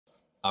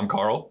I'm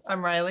Carl.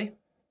 I'm Riley.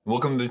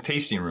 Welcome to the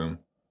Tasting Room,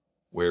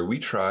 where we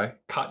try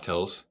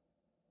cocktails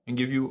and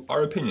give you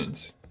our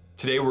opinions.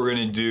 Today we're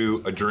going to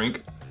do a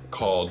drink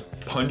called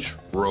Punch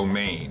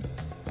Romaine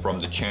from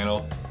the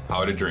channel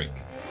How to Drink.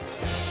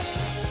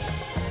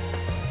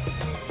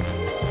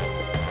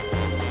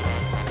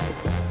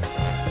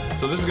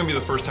 So this is going to be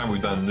the first time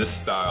we've done this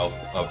style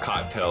of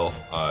cocktail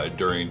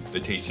during the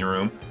tasting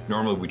room.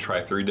 Normally we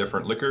try 3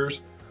 different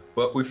liquors,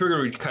 but we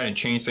figured we'd kind of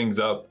change things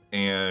up,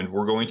 and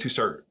we're going to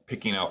start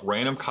picking out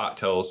random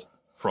cocktails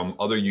from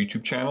other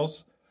YouTube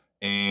channels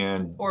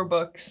or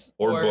books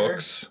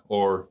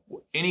or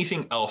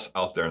anything else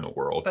out there in the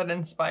world that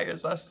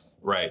inspires us.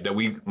 Right, that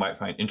we might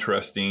find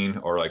interesting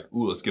or like,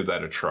 ooh, let's give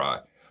that a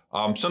try.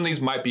 Some of these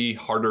might be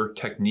harder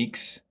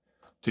techniques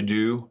to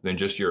do than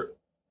just your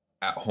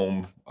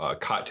at-home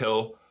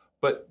cocktail,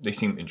 but they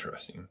seem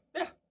interesting.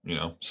 Yeah. You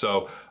know,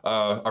 so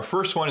our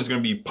first one is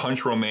going to be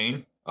Punch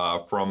Romaine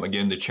from,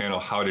 again, the channel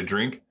How to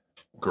Drink.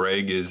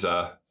 Greg is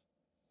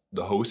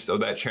the host of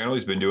that channel.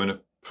 He's been doing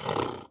it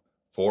 4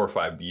 or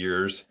 5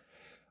 years.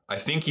 I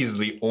think he's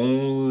the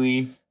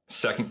only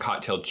second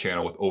cocktail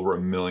channel with over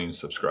 1 million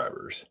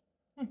subscribers.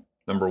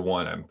 Number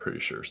 1, I'm pretty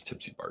sure, is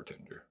Tipsy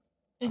Bartender.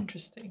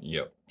 Interesting.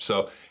 Yep.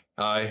 So,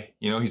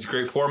 you know, he's a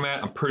great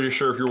format. I'm pretty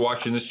sure if you're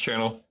watching this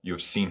channel,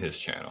 you've seen his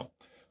channel.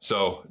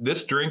 So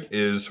this drink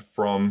is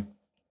from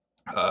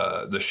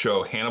the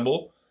show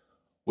Hannibal,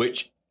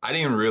 which I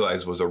didn't even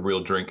realize was a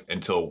real drink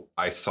until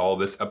I saw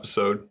this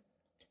episode.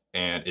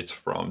 And it's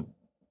from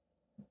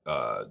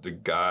the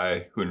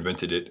guy who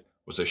invented it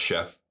was a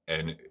chef,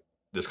 and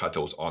this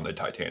cocktail was on the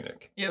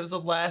Titanic. Yeah, it was the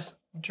last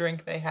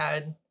drink they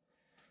had,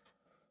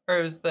 or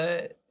it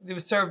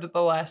was served at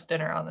the last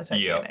dinner on the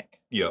Titanic.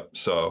 Yep.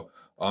 So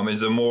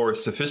it's a more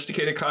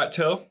sophisticated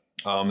cocktail.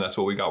 That's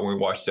what we got when we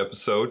watched the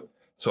episode.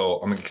 So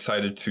I'm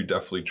excited to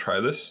definitely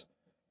try this.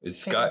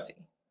 It's Fancy.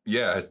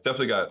 It's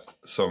definitely got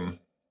some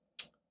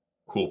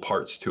cool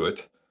parts to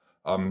it.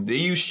 They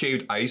use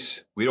shaved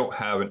ice. We don't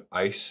have an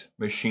ice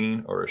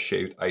machine or a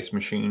shaved ice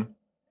machine.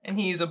 And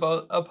he's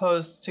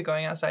opposed to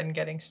going outside and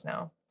getting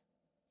snow.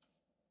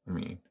 I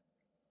mean,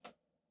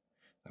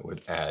 that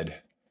would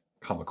add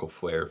comical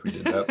flair if we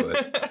did that,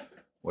 but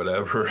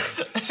whatever.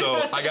 So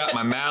I got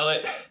my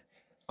mallet.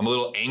 I'm a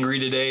little angry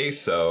today,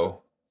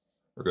 so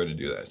we're going to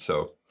do that.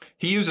 So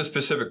he used a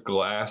specific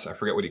glass. I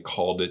forget what he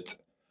called it.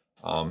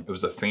 It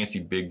was a fancy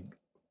big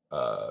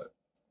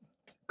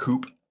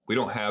coupe. We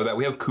don't have that.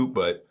 We have coupe,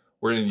 but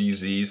we're going to use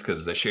these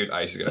because the shaved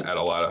ice is going to add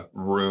a lot of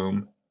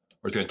room,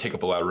 or it's going to take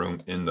up a lot of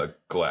room in the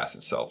glass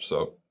itself.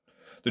 So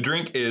the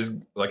drink is,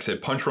 like I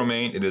said, Punch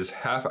Romaine. It is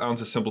 ½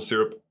 ounce of simple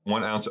syrup,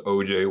 1 ounce of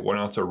OJ, 1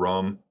 ounce of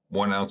rum,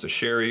 1 ounce of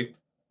sherry,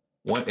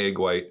 1 egg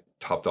white,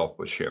 topped off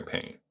with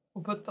champagne.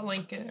 We'll put the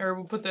link in, or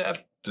we'll put the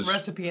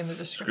recipe in the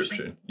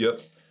description. Yep.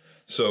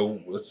 So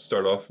let's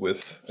start off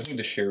with, I think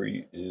the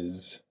sherry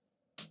is...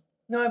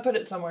 No, I put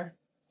it somewhere.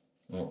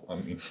 Well, I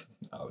mean,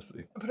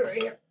 obviously. I put it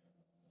right here.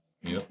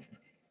 Yep.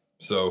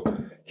 So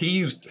he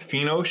used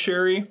Fino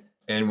Sherry,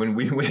 and when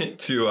we went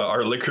to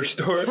our liquor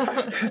store,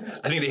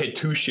 I think they had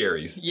 2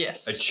 sherries.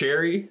 Yes. A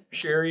cherry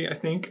sherry, I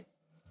think,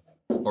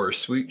 or a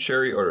sweet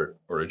sherry, or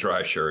a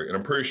dry sherry. And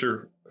I'm pretty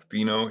sure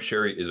Fino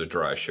Sherry is a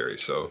dry sherry.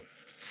 So,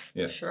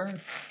 yeah. Sure.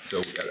 So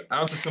we got 1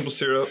 ounce of simple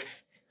syrup,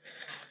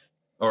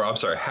 or I'm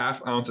sorry,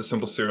 ½ ounce of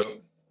simple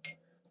syrup,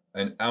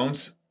 1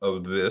 ounce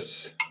of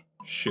this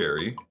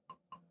sherry.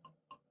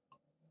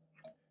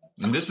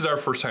 And this is our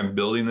first time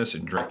building this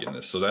and drinking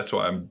this, so that's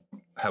why I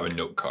have a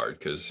note card,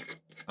 because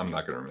I'm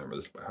not going to remember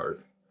this by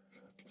heart.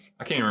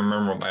 I can't even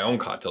remember my own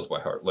cocktails by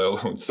heart, let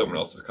alone someone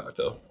else's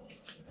cocktail.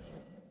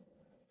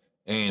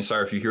 And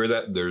sorry if you hear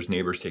that, there's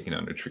neighbors taking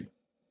down a tree.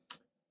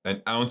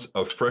 1 ounce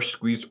of fresh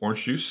squeezed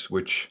orange juice,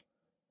 which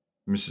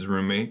Mrs.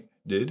 Roommate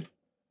did.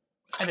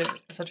 I did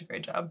such a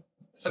great job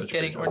of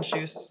getting orange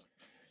juice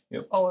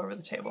all over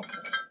the table.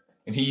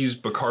 And he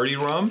used Bacardi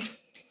rum.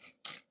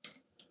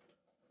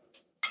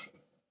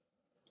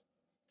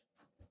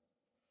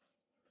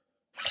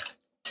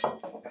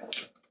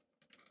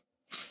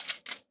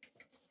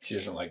 She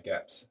doesn't like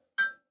gaps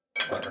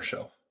on her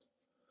shelf.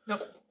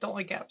 Nope, don't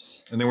like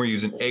gaps. And then we're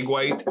using egg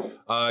white.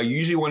 You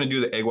usually want to do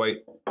the egg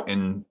white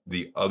in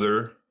the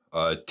other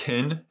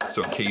tin,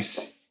 so in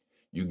case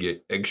you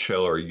get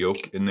eggshell or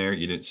yolk in there,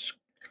 you didn't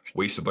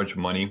waste a bunch of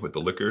money with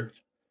the liquor.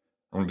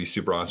 I'm going to be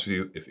super honest with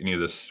you. If any of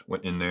this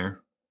went in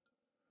there,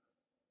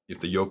 if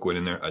the yolk went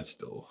in there, I'd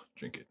still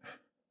drink it.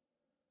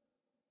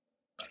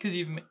 It's because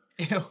you've made...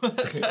 Ew,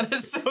 that sounded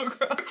so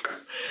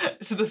gross.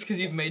 So that's because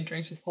you've made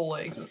drinks with whole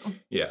eggs in them.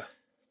 Yeah,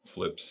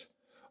 flips.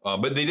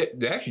 But they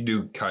actually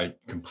do kind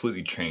of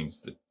completely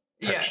change the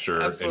texture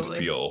and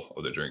feel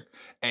of the drink.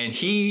 And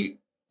he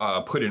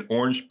put an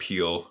orange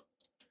peel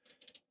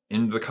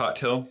in the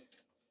cocktail.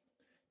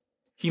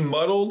 He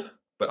muddled,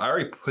 but I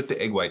already put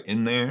the egg white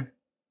in there.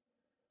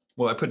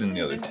 Well, I put it in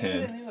the other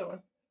tin.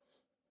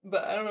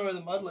 But I don't know where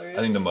the muddler is.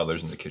 I think the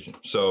muddler's in the kitchen.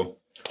 So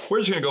we're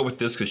just going to go with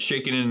this because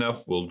shaking it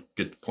enough will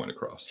get the point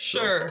across.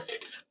 Sure.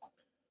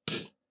 So,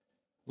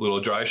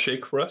 little dry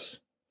shake for us.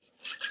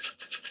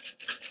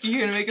 You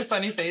gonna make a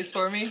funny face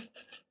for me?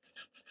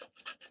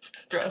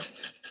 Gross.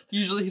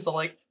 Usually he's all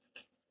like...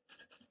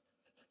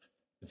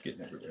 It's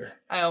getting everywhere.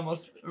 I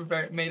almost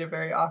made a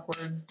very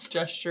awkward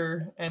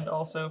gesture and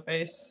also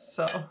face,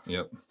 so...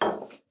 Yep.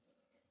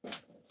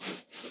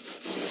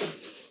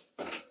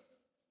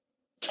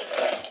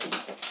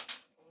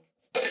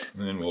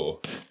 And then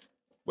we'll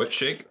wet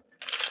shake.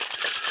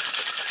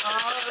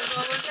 Oh, it's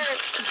almost there.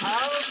 I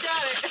almost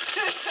got it.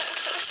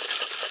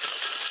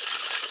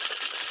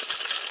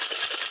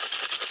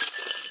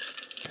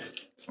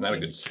 It's not a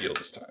good seal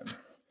this time.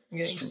 I'm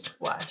getting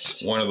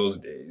splashed. One of those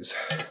days.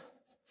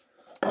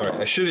 All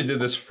right, I should have did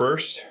this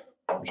first,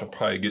 which I'll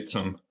probably get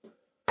some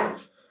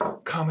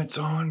comments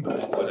on,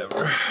 but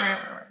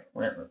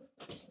whatever.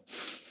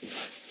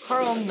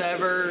 Carl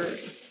never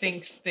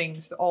thinks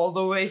things all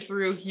the way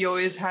through. He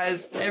always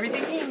has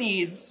everything he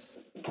needs.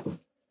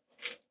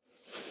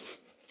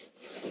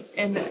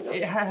 And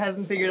it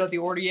hasn't figured out the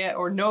order yet,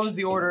 or knows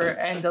the order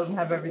and doesn't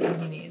have everything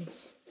he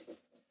needs.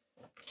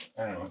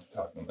 I don't know what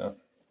you're talking about.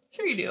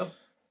 Sure you do.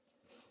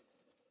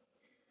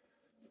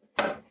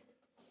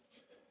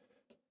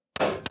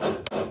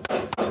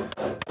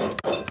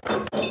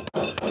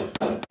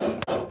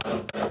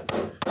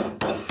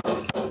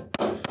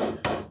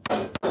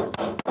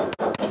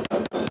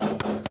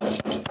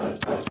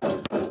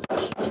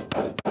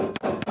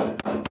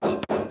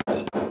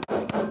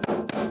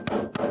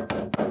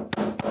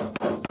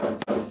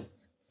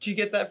 Did you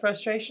get that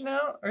frustration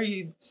out, or are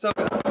you still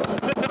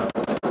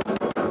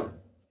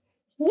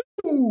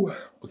Woo!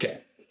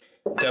 Okay.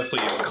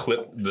 Definitely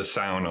clip the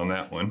sound on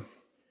that one.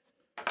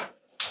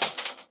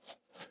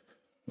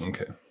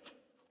 Okay.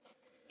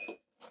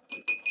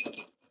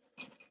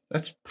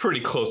 That's pretty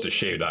close to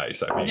shaved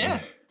ice, I mean. Yeah.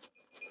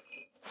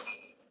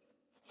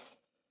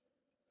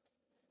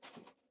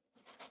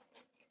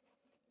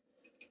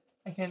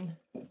 I can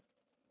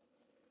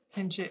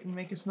pinch it and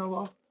make a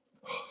snowball.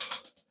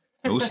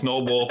 No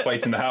snowball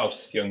fights in the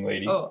house, young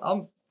lady. Oh,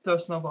 I'll throw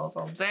snowballs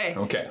all day.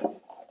 Okay.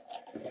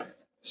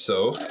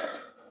 So,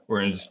 we're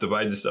gonna just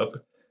divide this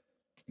up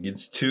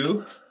against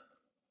 2.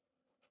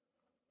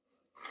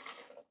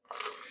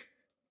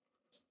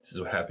 This is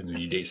what happens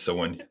when you date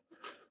someone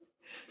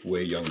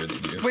way younger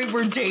than you. Wait,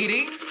 we're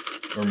dating?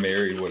 Or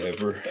married,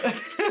 whatever.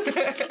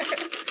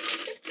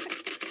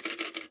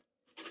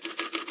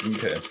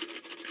 Okay.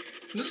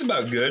 So this is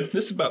about good.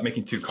 This is about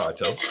making 2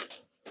 cocktails.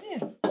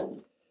 Yeah.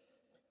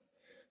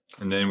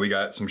 And then we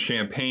got some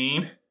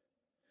champagne.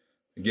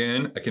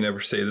 Again, I can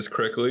never say this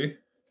correctly.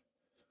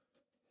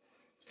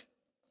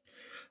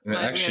 And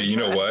actually, you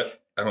know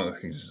what? I don't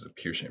think this is a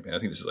pure champagne. I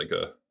think this is like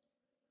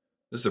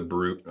this is a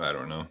brut. I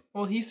don't know.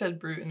 Well, he said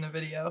brut in the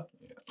video.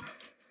 Yeah.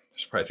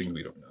 There's probably things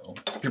we don't know.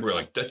 People are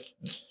like, that's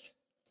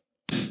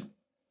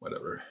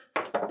whatever.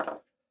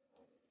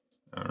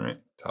 All right,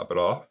 top it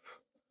off.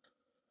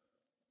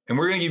 And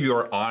we're going to give you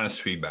our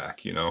honest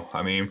feedback, you know?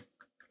 I mean,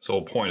 it's the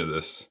whole point of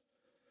this.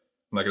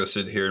 I'm not going to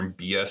sit here and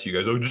BS you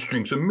guys, oh, this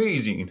drink's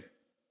amazing.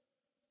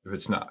 If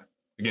it's not.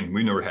 Again,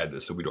 we've never had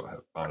this, so we don't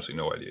have, honestly,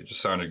 no idea. It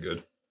just sounded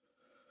good.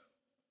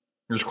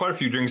 There's quite a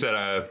few drinks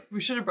that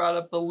We should have brought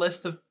up the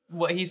list of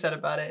what he said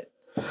about it.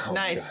 Oh,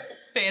 nice, God.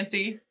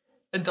 fancy,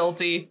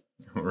 adulty.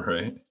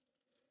 Right.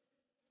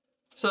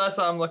 So that's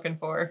what I'm looking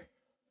for.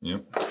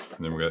 Yep.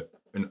 And then we got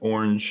an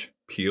orange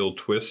peel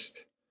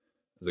twist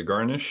as a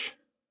garnish.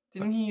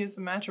 Didn't he use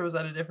the match, or was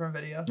that a different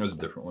video? That was a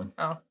different one.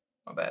 Oh,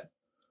 my bad.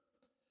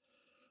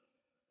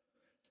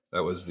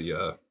 That was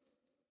the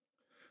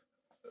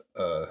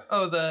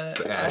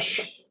the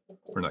ash.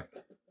 We're not.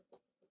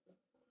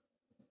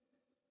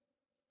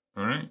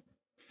 All right.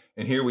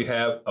 And here we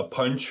have a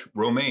Punch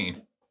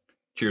Romaine.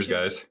 Cheers,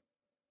 guys.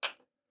 It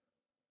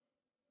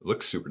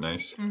looks super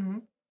nice. Mm-hmm.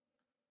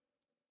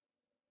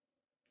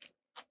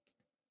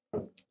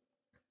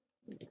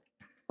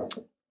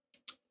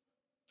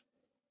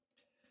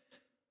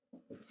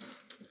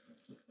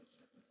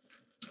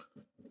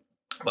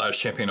 A lot of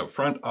champagne up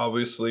front,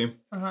 obviously.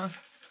 Uh-huh.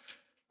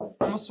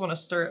 I almost want to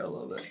stir it a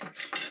little bit.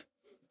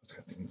 It's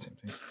kind of the same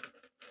thing.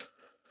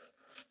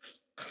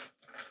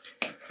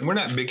 And we're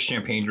not big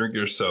champagne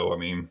drinkers, so I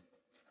mean,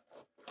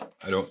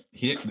 I don't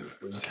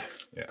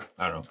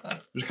know.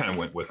 Just kind of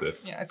went with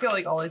it. Yeah, I feel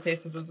like all I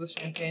tasted was the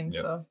champagne,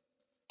 Yep. so.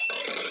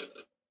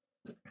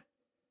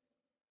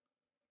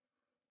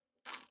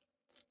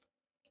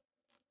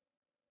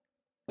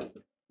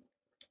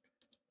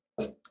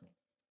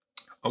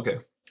 Okay.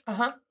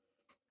 Uh-huh.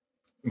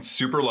 It's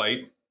super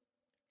light.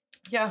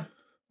 Yeah.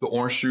 The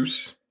orange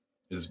juice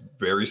is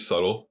very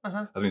subtle.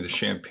 Uh-huh. I think the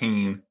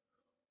champagne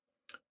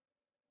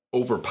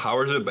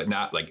overpowers it, but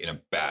not like in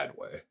a bad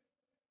way.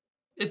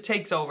 It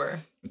takes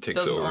over. It takes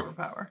Doesn't over.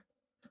 overpower.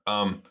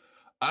 I'm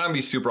gonna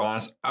be super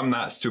honest. I'm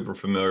not super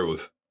familiar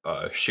with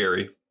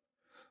sherry.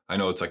 I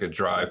know it's like a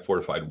dry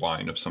fortified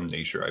wine of some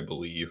nature, I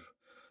believe.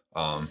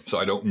 So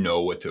I don't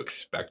know what to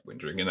expect when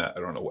drinking that. I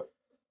don't know what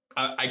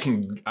I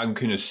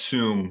can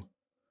assume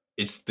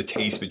it's the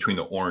taste between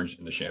the orange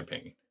and the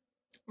champagne.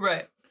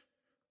 Right.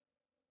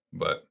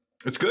 But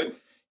it's good.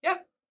 Yeah.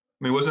 I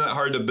mean, wasn't that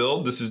hard to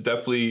build? This is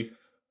definitely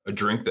a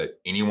drink that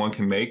anyone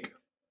can make.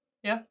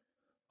 Yeah.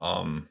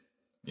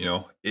 You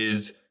know,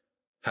 is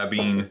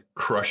having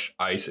crushed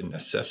ice a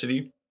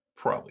necessity?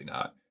 Probably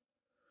not.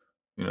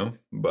 You know,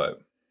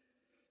 but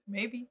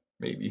maybe.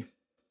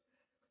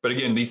 But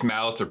again, these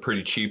mallets are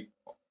pretty cheap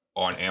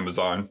on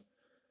Amazon.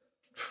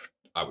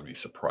 I would be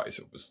surprised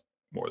if it was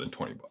more than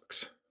 $20.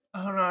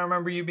 I don't know. I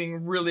remember you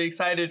being really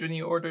excited when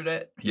you ordered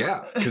it.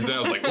 Yeah, because then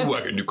I was like, "Ooh, I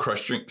can do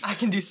crushed drinks. I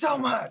can do so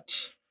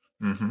much."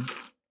 Mm-hmm.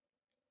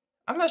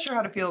 I'm not sure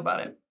how to feel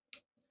about it.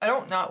 I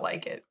don't not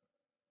like it,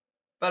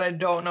 but I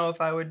don't know if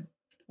I would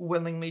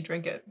willingly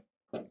drink it.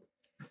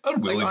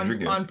 I'd willingly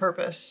drink it on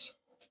purpose.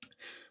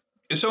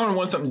 If someone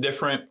wants something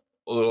different,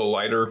 a little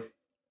lighter,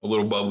 a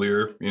little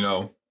bubblier, you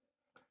know,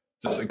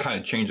 just to kind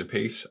of change the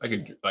pace, I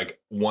could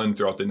like one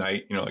throughout the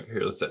night. You know, like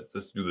here, let's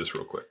do this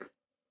real quick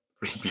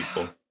for some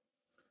people.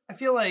 I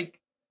feel like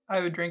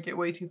I would drink it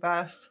way too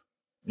fast.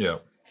 Yeah.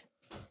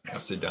 I'll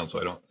sit down so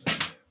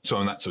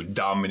I'm not so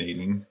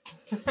dominating.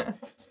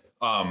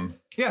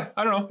 Yeah,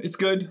 I don't know. It's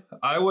good.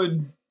 I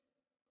would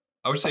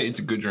say it's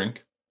a good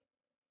drink.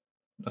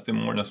 Nothing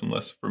more, nothing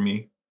less for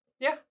me.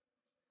 Yeah.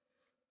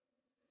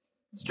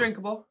 It's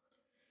drinkable.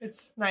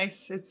 It's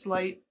nice. It's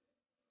light.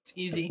 It's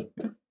easy.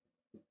 Yeah.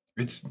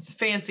 It's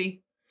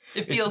fancy.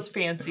 It feels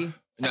fancy.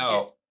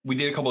 Now, we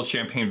did a couple of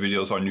champagne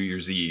videos on New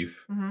Year's Eve.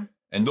 Mm-hmm.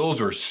 And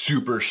those were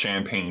super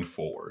champagne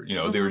forward. You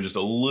know, they were just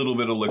a little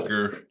bit of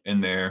liquor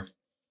in there, a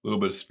little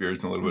bit of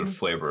spirits and a little bit of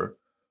flavor.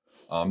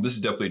 This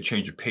is definitely a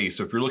change of pace.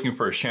 So if you're looking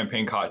for a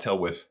champagne cocktail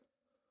with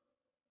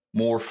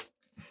more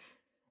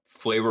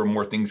flavor,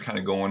 more things kind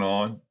of going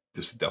on,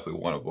 this is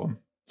definitely one of them.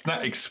 It's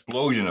not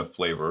explosion of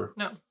flavor.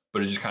 No.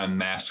 But it just kind of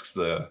masks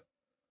the...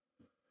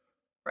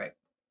 Right.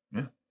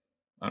 Yeah.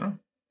 I don't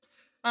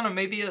know.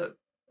 Maybe a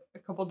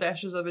couple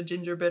dashes of a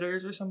ginger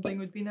bitters or something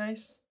would be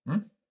nice. Hmm?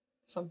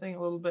 Something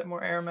a little bit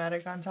more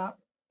aromatic on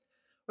top.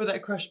 Or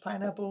that crushed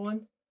pineapple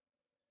one.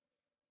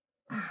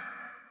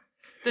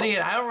 Then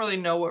again, I don't really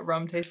know what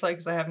rum tastes like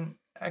because I haven't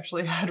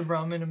actually had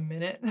rum in a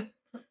minute.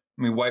 I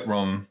mean, white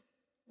rum.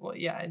 Well,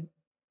 yeah.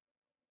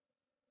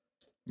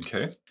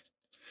 Okay.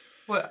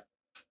 What?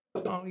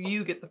 Oh,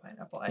 you get the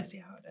pineapple. I see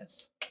how it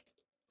is.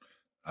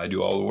 I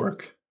do all the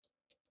work.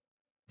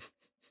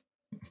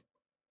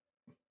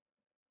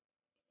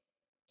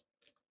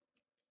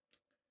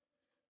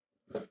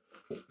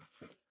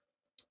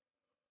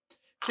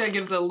 Yeah, it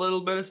gives it a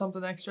little bit of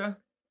something extra.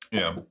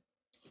 Yeah.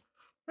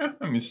 Yeah,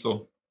 I mean,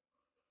 still.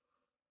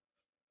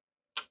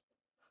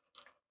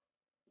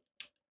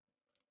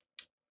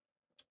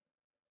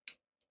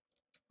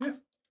 Yeah,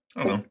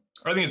 I don't know.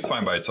 I think it's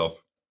fine by itself.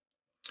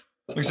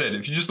 Like I said,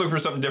 if you just look for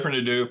something different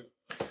to do,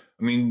 I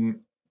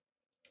mean,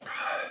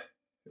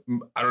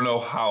 I don't know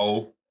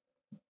how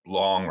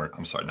long, or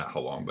I'm sorry, not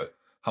how long, but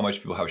how much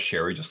people have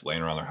sherry just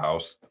laying around their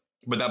house.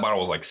 But that bottle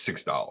was like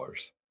 $6.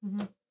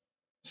 Mm-hmm.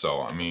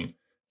 So, I mean,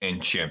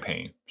 and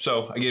champagne.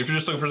 So, again, if you're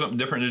just looking for something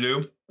different to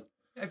do.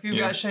 If you've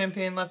got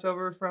champagne left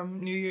over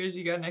from New Year's,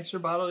 you got an extra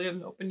bottle you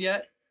haven't opened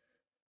yet.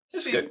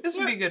 This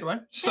would be a good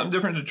one. Something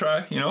different to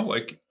try, you know,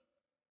 like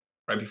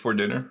right before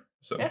dinner.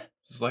 So,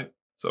 just like,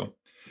 so.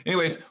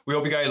 Anyways, we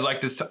hope you guys like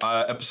this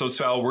episode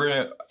style. We're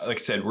going to, like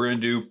I said, we're going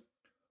to do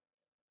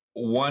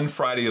one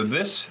Friday of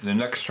this, and the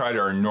next Friday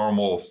our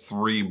normal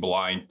 3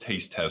 blind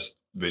taste test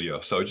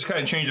video. So just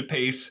kind of change the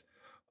pace.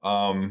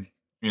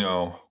 You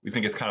know, we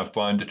think it's kind of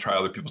fun to try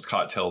other people's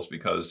cocktails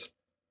because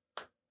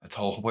that's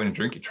the whole point of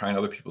drinking, trying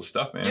other people's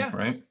stuff, man,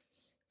 right?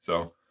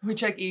 So we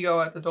check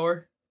ego at the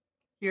door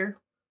here.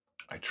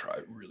 I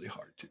tried really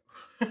hard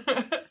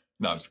to.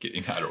 No, I'm just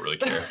kidding. I don't really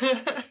care.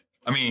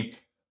 I mean,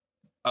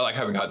 I like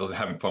having cocktails and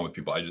having fun with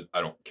people. I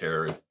don't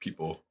care if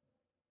people,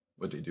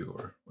 what they do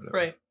or whatever.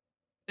 Right.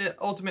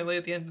 Ultimately,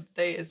 at the end of the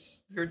day,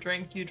 it's your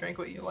drink. You drink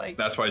what you like.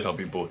 That's why I tell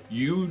people,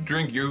 you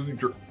drink your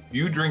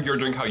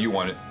drink how you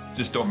want it.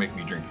 Just don't make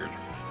me drink your drink.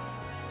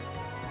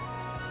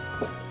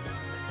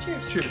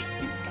 Cheers. Cheers.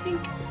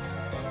 Clink.